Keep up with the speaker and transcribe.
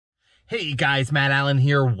Hey guys, Matt Allen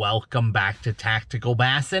here. Welcome back to Tactical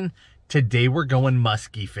Bassin. Today we're going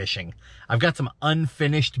muskie fishing. I've got some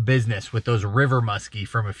unfinished business with those river muskie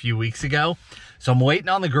from a few weeks ago. So I'm waiting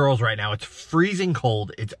on the girls right now. It's freezing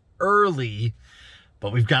cold. It's early,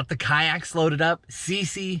 but we've got the kayaks loaded up.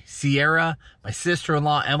 Cece, Sierra, my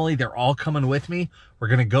sister-in-law, Emily, they're all coming with me. We're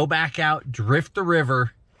gonna go back out, drift the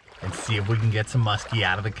river, and see if we can get some muskie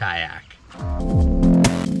out of the kayak.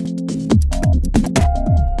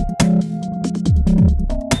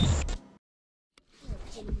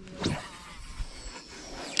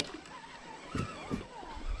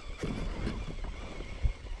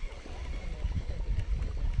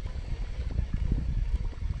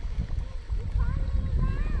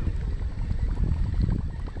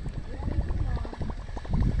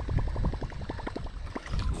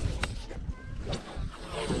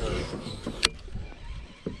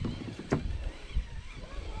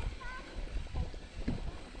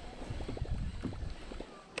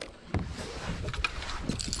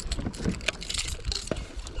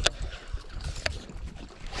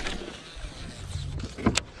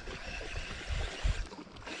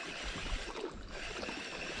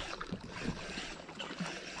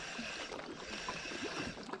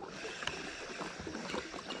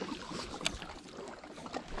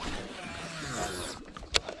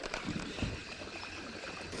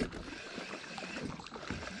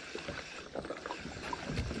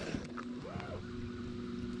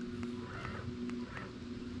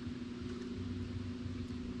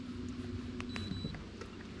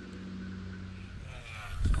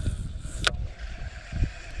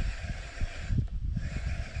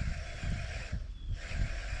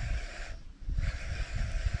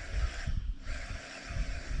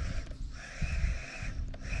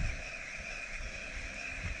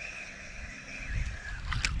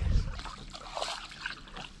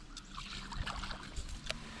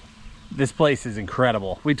 This place is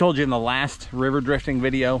incredible. We told you in the last river drifting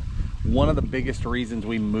video, one of the biggest reasons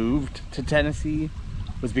we moved to Tennessee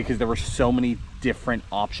was because there were so many different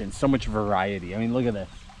options, so much variety. I mean, look at this.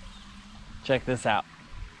 Check this out.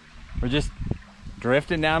 We're just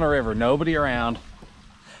drifting down a river, nobody around.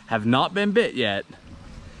 Have not been bit yet,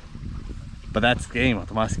 but that's the game with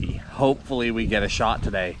muskie. Hopefully we get a shot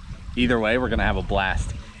today. Either way, we're gonna have a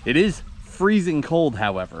blast. It is freezing cold,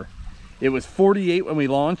 however. It was 48 when we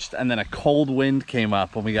launched, and then a cold wind came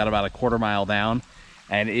up when we got about a quarter mile down,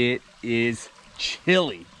 and it is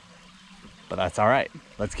chilly. But that's all right.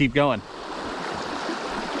 Let's keep going.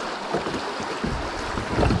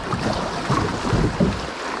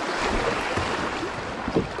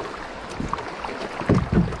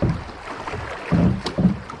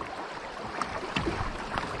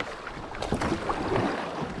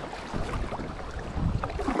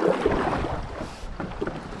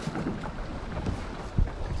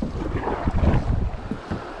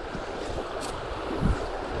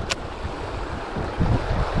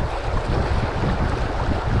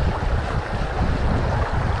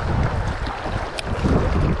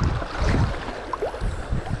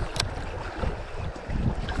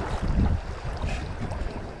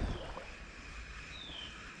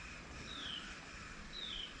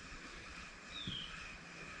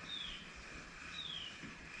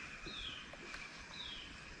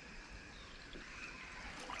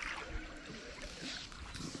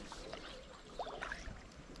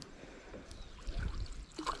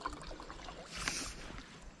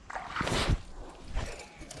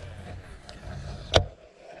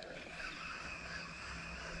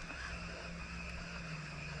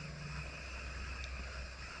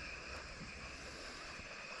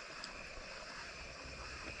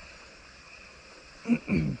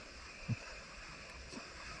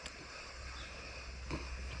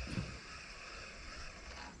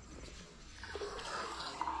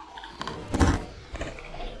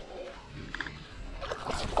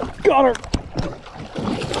 Got her.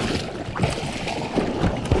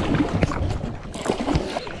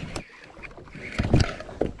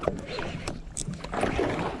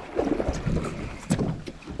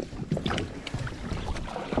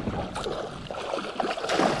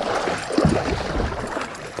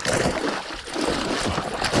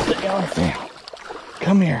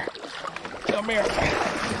 Come here. Come here.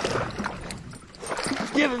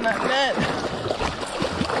 Get in that net.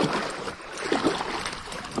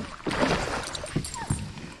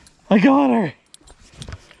 I got her.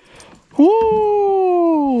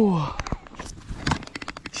 Woo!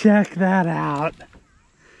 Check that out.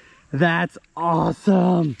 That's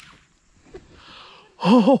awesome.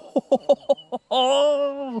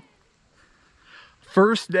 Oh,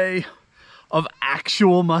 first day of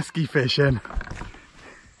actual musky fishing.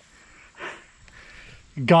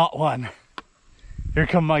 Got one. Here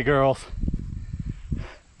come my girls.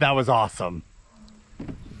 That was awesome.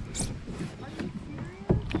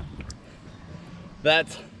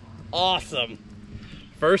 That's awesome.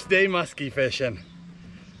 First day musky fishing.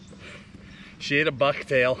 She ate a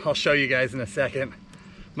bucktail. I'll show you guys in a second.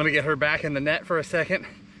 I'm gonna get her back in the net for a second,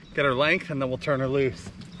 get her length, and then we'll turn her loose.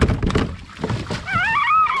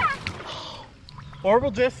 Or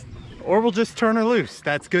we'll just turn her loose.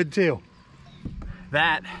 That's good too.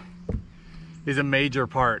 That is a major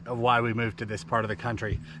part of why we moved to this part of the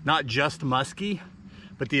country. Not just musky,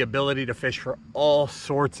 but the ability to fish for all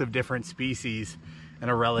sorts of different species in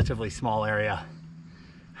a relatively small area.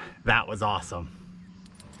 That was awesome.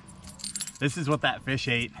 This is what that fish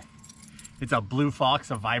ate. It's a blue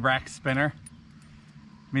fox, a Vibrax spinner.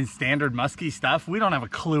 I mean, standard musky stuff. We don't have a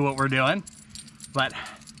clue what we're doing, but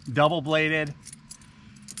double bladed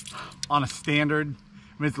on a standard.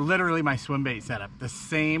 I mean, it's literally my swim bait setup. The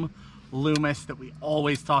same Loomis that we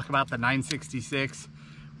always talk about, the 966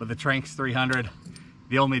 with the Tranks 300.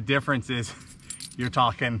 The only difference is you're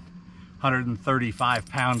talking 135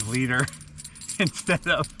 pound leader instead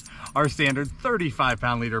of our standard 35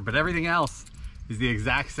 pound leader, but everything else is the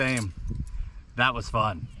exact same. That was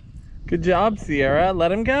fun. Good job, Sierra.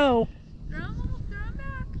 Let him go. Throw him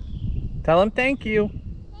back. Tell him thank you.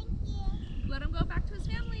 Thank you. Let him go back to his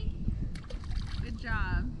family. Good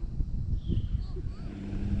job.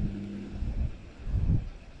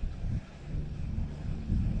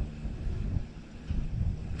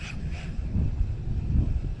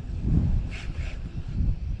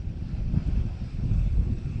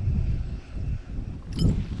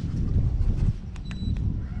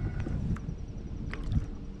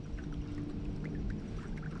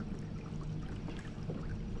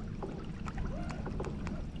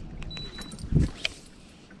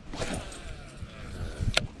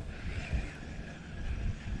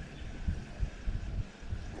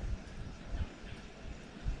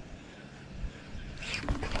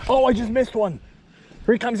 Oh, I just missed one.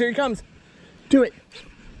 Here he comes, here he comes. Do it,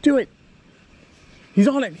 do it. He's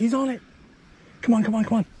on it, he's on it. Come on, come on,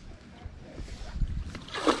 come on.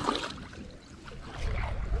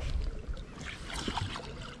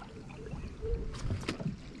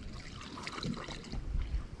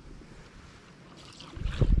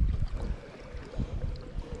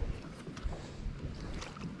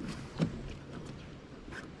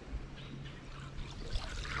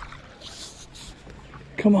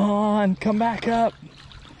 Come on, come back up.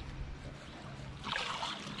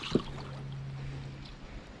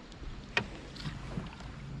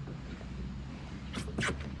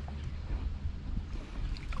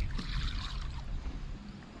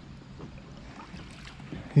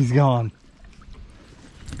 He's gone.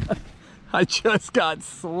 I just got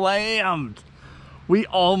slammed. We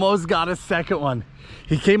almost got a second one.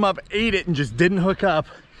 He came up, ate it, and just didn't hook up.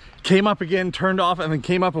 Came up again, turned off, and then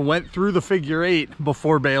came up and went through the figure eight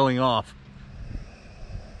before bailing off.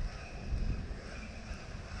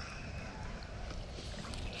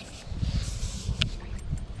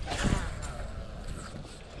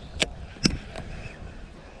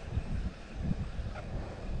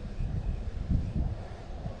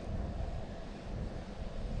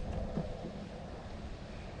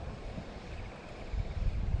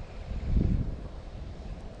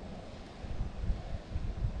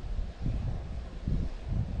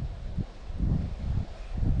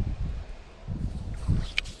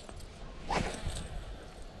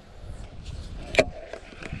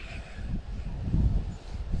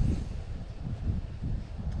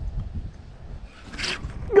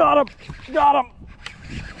 Got him, got him.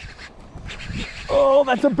 Oh,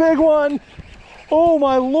 that's a big one. Oh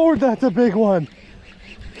my Lord, that's a big one.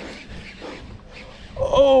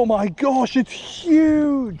 Oh my gosh, it's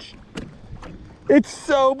huge. It's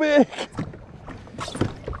so big.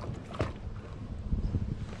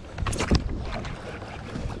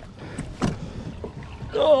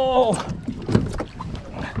 Oh.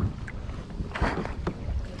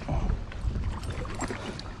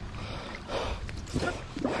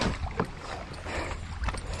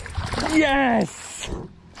 Yes!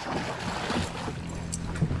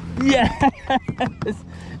 Yes!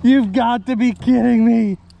 You've got to be kidding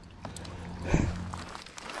me.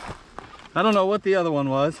 I don't know what the other one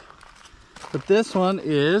was, but this one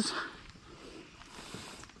is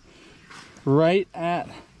right at,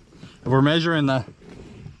 we're measuring the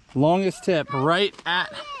longest tip, right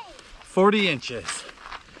at 40 inches.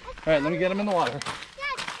 All right, let me get him in the water.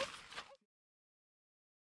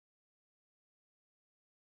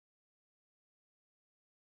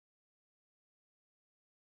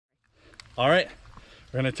 All right,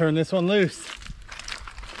 we're gonna turn this one loose.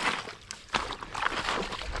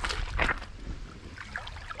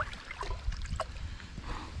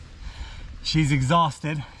 She's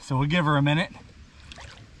exhausted, so we'll give her a minute.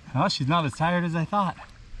 Oh, she's not as tired as I thought.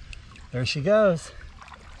 There she goes.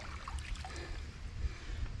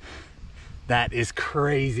 That is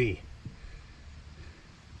crazy.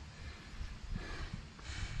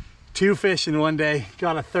 2 fish in one day,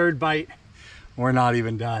 got a 3rd bite. We're not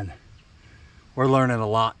even done. We're learning a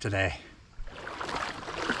lot today.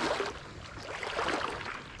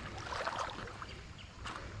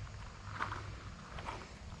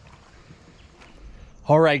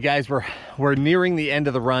 All right, guys, we're nearing the end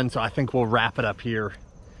of the run, so I think we'll wrap it up here.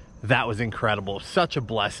 That was incredible. Such a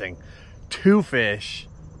blessing. 2 fish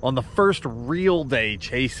on the first real day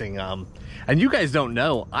chasing them. And you guys don't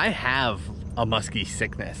know, I have a muskie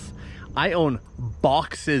sickness. I own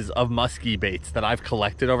boxes of muskie baits that I've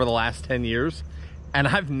collected over the last 10 years, and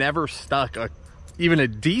I've never stuck even a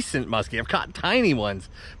decent muskie. I've caught tiny ones,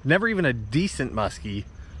 never even a decent muskie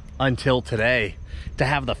until today. To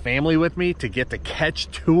have the family with me, to get to catch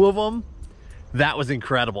 2 of them, that was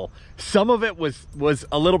incredible. Some of it was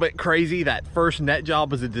a little bit crazy. That first net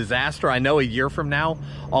job was a disaster. I know a year from now,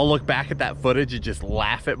 I'll look back at that footage and just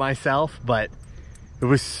laugh at myself, but it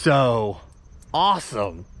was so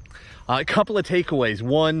awesome. A couple of takeaways.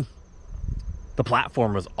 One, the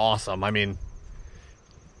platform was awesome. I mean,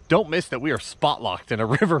 don't miss that we are spot locked in a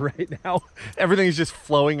river right now. Everything's just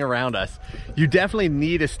flowing around us. You definitely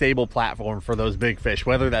need a stable platform for those big fish,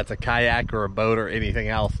 whether that's a kayak or a boat or anything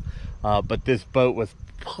else. But this boat was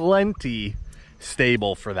plenty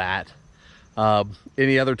stable for that.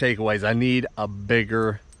 Any other takeaways? I need a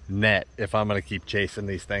bigger net if I'm going to keep chasing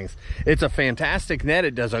these things. It's a fantastic net.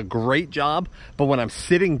 It does a great job, but when I'm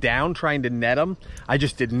sitting down trying to net them, I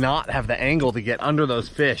just did not have the angle to get under those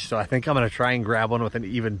fish. So I think I'm going to try and grab one with an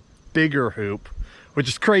even bigger hoop, which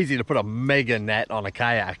is crazy to put a mega net on a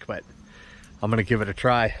kayak, but I'm going to give it a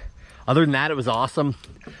try. Other than that, it was awesome.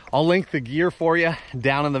 I'll link the gear for you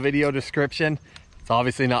down in the video description. It's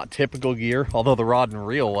obviously not typical gear, although the rod and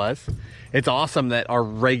reel was. It's awesome that our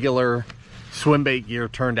regular swim bait gear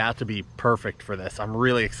turned out to be perfect for this. I'm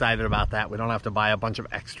really excited about that. We don't have to buy a bunch of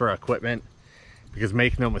extra equipment because,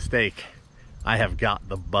 make no mistake, I have got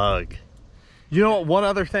the bug. You know what, one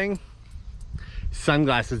other thing?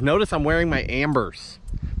 Sunglasses. Notice I'm wearing my ambers,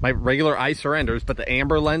 my regular eye surrenders, but the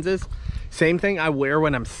amber lenses, same thing I wear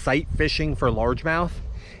when I'm sight fishing for largemouth.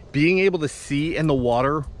 Being able to see in the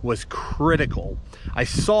water was critical. I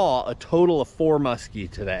saw a total of 4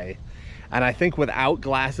 muskie today. And I think without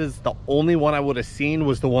glasses, the only one I would have seen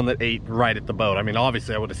was the one that ate right at the boat. I mean,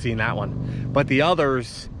 obviously I would have seen that one. But the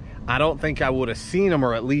others, I don't think I would have seen them,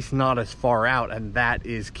 or at least not as far out, and that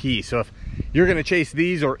is key. So if you're gonna chase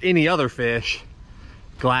these or any other fish,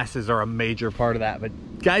 glasses are a major part of that. But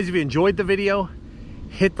guys, if you enjoyed the video,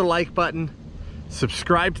 hit the like button,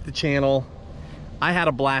 subscribe to the channel. I had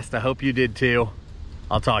a blast. I hope you did too.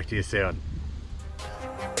 I'll talk to you soon.